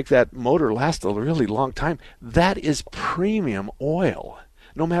going to make that motor last a really long time. That is premium oil,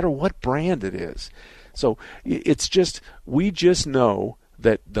 no matter what brand it is. So it's just, we just know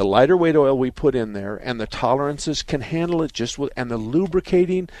that the lighter weight oil we put in there and the tolerances can handle it just with, and the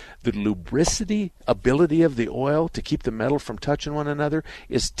lubricating, the lubricity ability of the oil to keep the metal from touching one another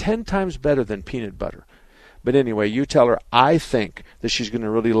is 10 times better than peanut butter. But anyway, you tell her, I think that she's going to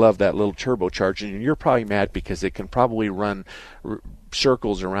really love that little turbocharger, and you're probably mad because it can probably run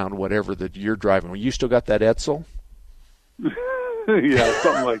circles around whatever that you're driving. You still got that Edsel? Yeah,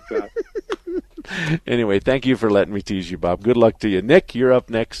 something like that. Anyway, thank you for letting me tease you, Bob. Good luck to you. Nick, you're up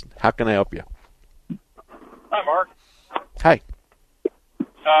next. How can I help you? Hi, Mark. Hi.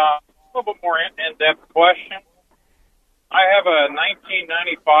 A little bit more in-depth question. I have a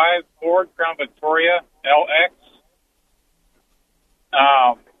 1995 Ford Crown Victoria LX.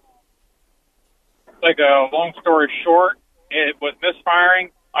 Like a long story short, it was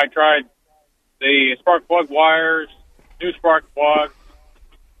misfiring. I tried the spark plug wires, new spark plugs,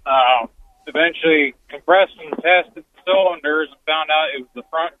 eventually compressed and tested cylinders and found out it was the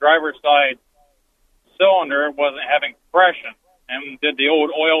front driver's side cylinder wasn't having compression, and did the old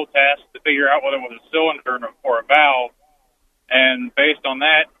oil test to figure out whether it was a cylinder or a valve. And based on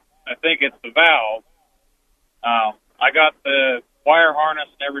that, I think it's the valve. I got the wire harness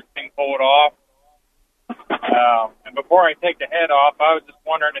and everything pulled off. And before I take the head off, I was just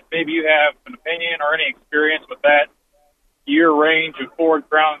wondering if maybe you have an opinion or any experience with that year range of Ford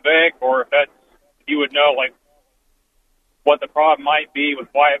Crown Vic, or if you would know like what the problem might be with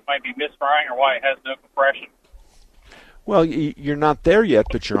why it might be misfiring or why it has no compression. Well, you're not there yet,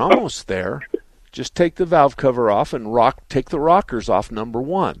 but you're almost there. Just take the valve cover off and take the rockers off, number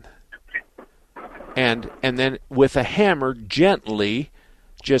one. And then with a hammer, gently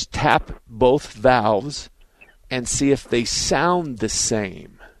just tap both valves and see if they sound the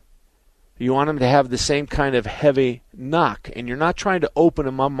same. You want them to have the same kind of heavy knock, and you're not trying to open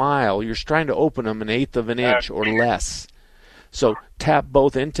them a mile. You're trying to open them 1/8 of an inch or less. So tap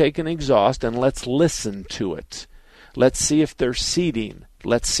both intake and exhaust, and let's listen to it. Let's see if they're seating.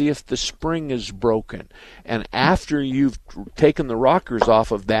 Let's see if the spring is broken. And after you've taken the rockers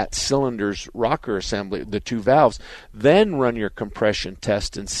off of that cylinder's rocker assembly, the two valves, then run your compression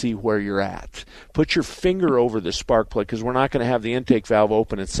test and see where you're at. Put your finger over the spark plug, because we're not going to have the intake valve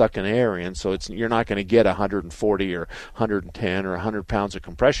open and sucking air in, so you're not going to get 140 or 110 or 100 pounds of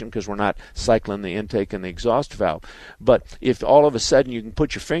compression, because we're not cycling the intake and the exhaust valve. But if all of a sudden you can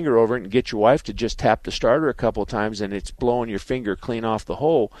put your finger over it and get your wife to just tap the starter a couple of times and it's blowing your finger clean off the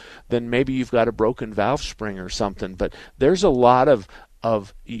hole, then maybe you've got a broken valve spring or something. But there's a lot of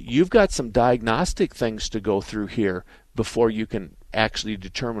you've got some diagnostic things to go through here before you can actually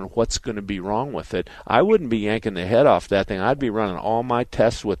determine what's going to be wrong with it. I wouldn't be yanking the head off that thing. I'd be running all my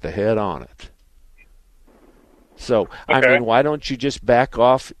tests with the head on it. So, okay. I mean, why don't you just back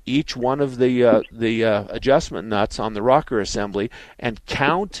off each one of the adjustment nuts on the rocker assembly and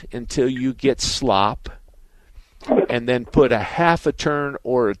count until you get slop, and then put a half a turn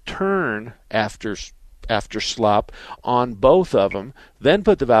or a turn after slop on both of them, then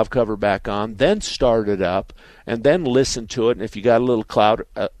put the valve cover back on, then start it up, and then listen to it. And if you got a little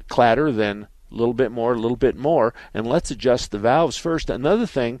clatter, then a little bit more, and let's adjust the valves first. Another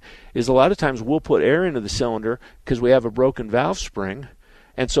thing is a lot of times we'll put air into the cylinder because we have a broken valve spring,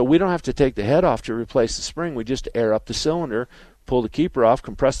 and so we don't have to take the head off to replace the spring. We just air up the cylinder, pull the keeper off,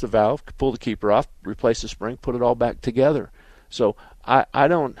 compress the valve, pull the keeper off, replace the spring, put it all back together. So I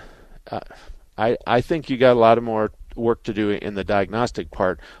think you got a lot of more work to do in the diagnostic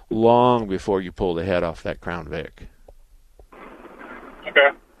part long before you pull the head off that Crown Vic.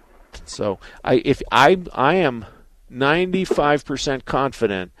 Okay. So I am 95%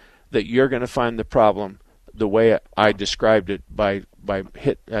 confident that you're going to find the problem the way I described it by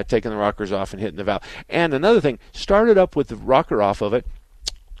taking the rockers off and hitting the valve. And another thing, start it up with the rocker off of it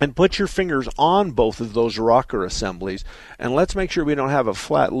and put your fingers on both of those rocker assemblies, and let's make sure we don't have a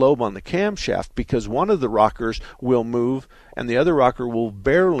flat lobe on the camshaft, because one of the rockers will move and the other rocker will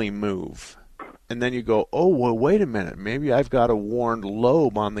barely move. And then you go, oh, well, wait a minute, maybe I've got a worn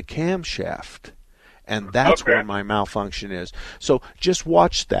lobe on the camshaft. And that's where my malfunction is. So just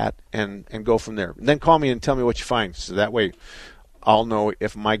watch that and go from there. And then call me and tell me what you find, so that way I'll know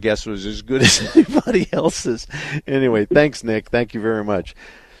if my guess was as good as anybody else's. Anyway, thanks, Nick. Thank you very much.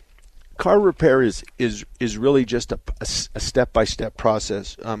 Car repair is really just a step-by-step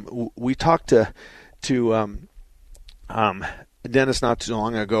process. We talked to Dennis not too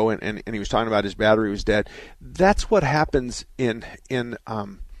long ago, and he was talking about his battery was dead. That's what happens in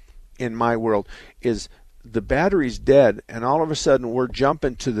my world, is the battery's dead, and all of a sudden we're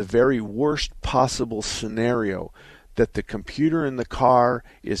jumping to the very worst possible scenario, that the computer in the car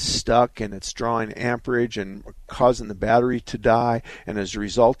is stuck and it's drawing amperage and causing the battery to die, and as a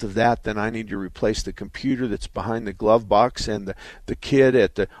result of that, then I need to replace the computer that's behind the glove box, and the kid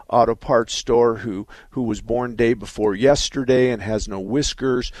at the auto parts store who was born day before yesterday and has no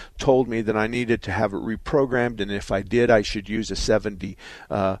whiskers told me that I needed to have it reprogrammed, and if I did, I should use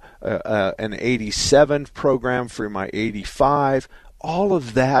an 87 program for my 85. All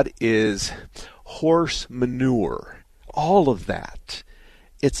of that is horse manure. all of that.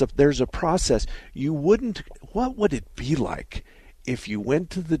 There's a process. What would it be like if you went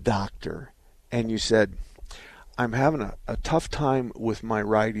to the doctor and you said, I'm having a tough time with my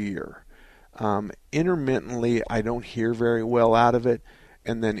right ear. Intermittently, I don't hear very well out of it,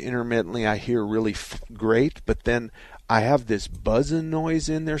 and then intermittently I hear really great, but then I have this buzzing noise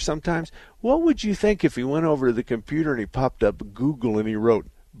in there sometimes. What would you think if he went over to the computer and he popped up Google and he wrote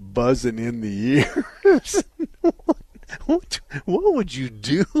buzzing in the ears? What would you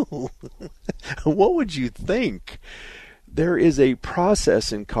do? What would you think? There is a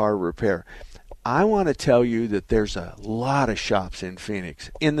process in car repair. I want to tell you that there's a lot of shops in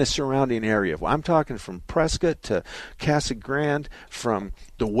Phoenix, in the surrounding area. I'm talking from Prescott to Casa Grande, from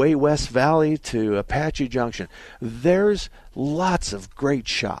the Way West Valley to Apache Junction. There's lots of great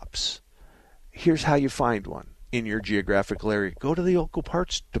shops. Here's how you find one in your geographical area. Go to the local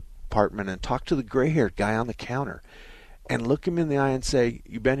parts department and talk to the gray-haired guy on the counter and look him in the eye and say,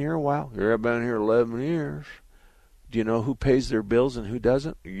 you been here a while? Yeah, I've been here 11 years. Do you know who pays their bills and who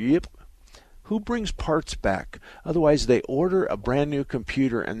doesn't? Yep. Who brings parts back? Otherwise, they order a brand new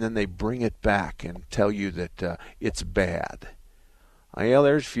computer and then they bring it back and tell you that it's bad. Yeah,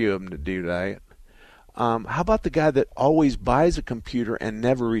 there's a few of them that do that. How about the guy that always buys a computer and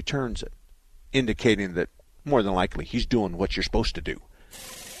never returns it, indicating that more than likely he's doing what you're supposed to do?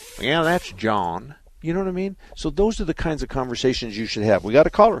 Yeah, that's John. You know what I mean? So those are the kinds of conversations you should have. We got a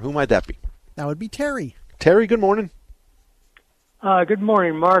caller. Who might that be? That would be Terry. Terry, good morning. Good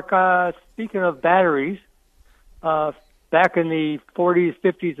morning, Mark. Speaking of batteries, back in the 40s,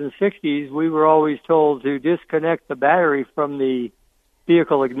 50s, and 60s, we were always told to disconnect the battery from the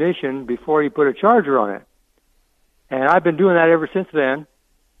vehicle ignition before you put a charger on it. And I've been doing that ever since then,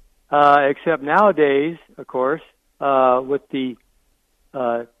 except nowadays, of course, with the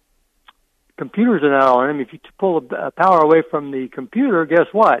computers are now on them. If you pull the power away from the computer, guess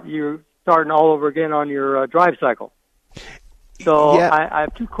what? You're starting all over again on your drive cycle. So yeah. I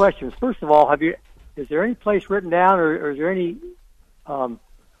have two questions. First of all, is there any place written down, or is there any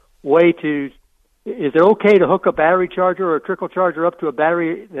way to? Is it okay to hook a battery charger or a trickle charger up to a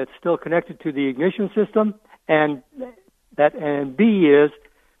battery that's still connected to the ignition system? And B is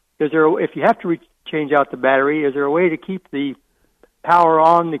there? If you have to change out the battery, is there a way to keep the power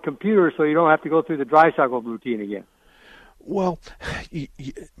on the computer so you don't have to go through the drive cycle routine again? Well,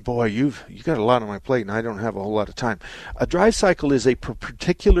 boy, you got a lot on my plate, and I don't have a whole lot of time. A drive cycle is a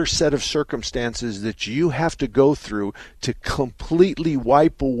particular set of circumstances that you have to go through to completely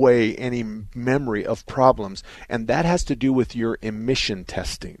wipe away any memory of problems, and that has to do with your emission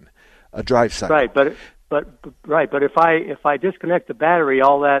testing. A drive cycle, right? But if I disconnect the battery,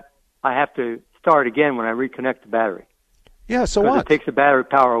 all that I have to start again when I reconnect the battery. Yeah, so what? It takes the battery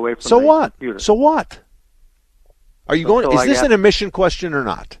power away from the computer. So what? Are you going? Is this an emission question or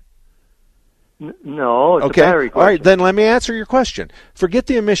not? No, it's okay. a battery question. All right, then let me answer your question. Forget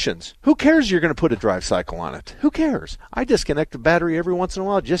the emissions. Who cares you're going to put a drive cycle on it? Who cares? I disconnect the battery every once in a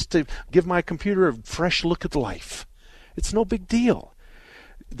while just to give my computer a fresh look at life. It's no big deal.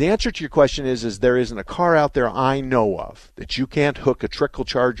 The answer to your question is there isn't a car out there I know of that you can't hook a trickle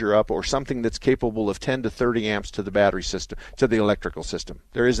charger up or something that's capable of 10 to 30 amps to the battery system, to the electrical system.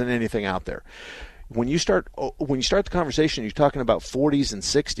 There isn't anything out there. When you start the conversation, you're talking about 40s and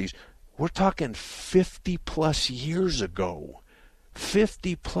 60s. We're talking 50 plus years ago.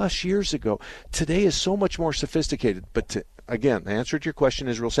 50 plus years ago. Today is so much more sophisticated. But again, the answer to your question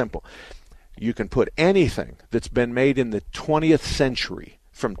is real simple. You can put anything that's been made in the 20th century,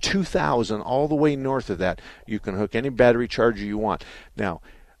 from 2000 all the way north of that, you can hook any battery charger you want. Now,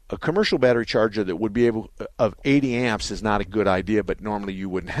 a commercial battery charger that would be able of 80 amps is not a good idea, but normally you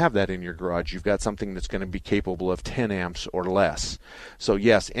wouldn't have that in your garage. You've got something that's going to be capable of 10 amps or less. So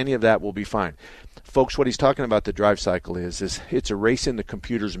yes, any of that will be fine. Folks, what he's talking about the drive cycle is it's erasing the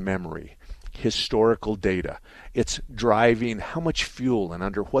computer's memory, historical data. It's driving how much fuel and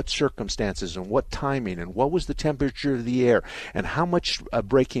under what circumstances and what timing and what was the temperature of the air and how much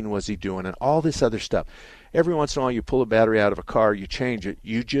braking was he doing and all this other stuff. Every once in a while you pull a battery out of a car, you change it,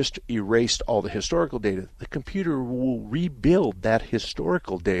 you just erased all the historical data. The computer will rebuild that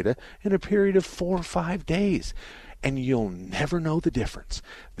historical data in a period of 4 or 5 days, and you'll never know the difference.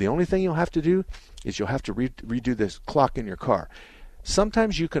 The only thing you'll have to do is you'll have to redo this clock in your car.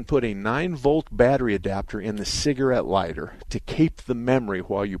 Sometimes you can put a 9-volt battery adapter in the cigarette lighter to keep the memory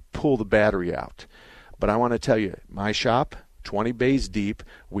while you pull the battery out. But I want to tell you, my shop, 20 bays deep,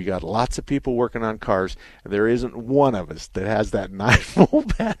 we got lots of people working on cars. There isn't one of us that has that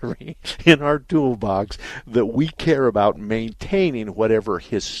 9-volt battery in our toolbox that we care about maintaining whatever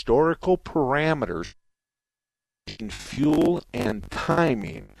historical parameters engine fuel and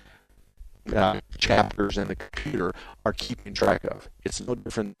timing chapters in the computer are keeping track of. It's no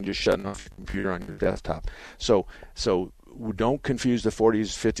different than just shutting off your computer on your desktop. So don't confuse the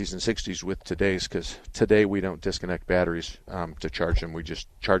 40s, 50s, and 60s with today's, because today we don't disconnect batteries to charge them. We just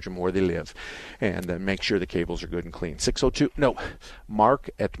charge them where they live, and then make sure the cables are good and clean. Mark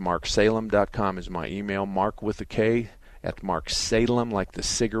at marksalem.com is my email. Mark with a K at marksalem, like the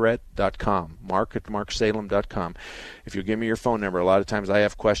cigarette.com. Mark at marksalem.com. If you give me your phone number, a lot of times I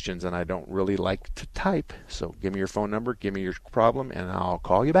have questions and I don't really like to type, so give me your phone number, give me your problem, and I'll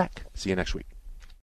call you back. See you next week.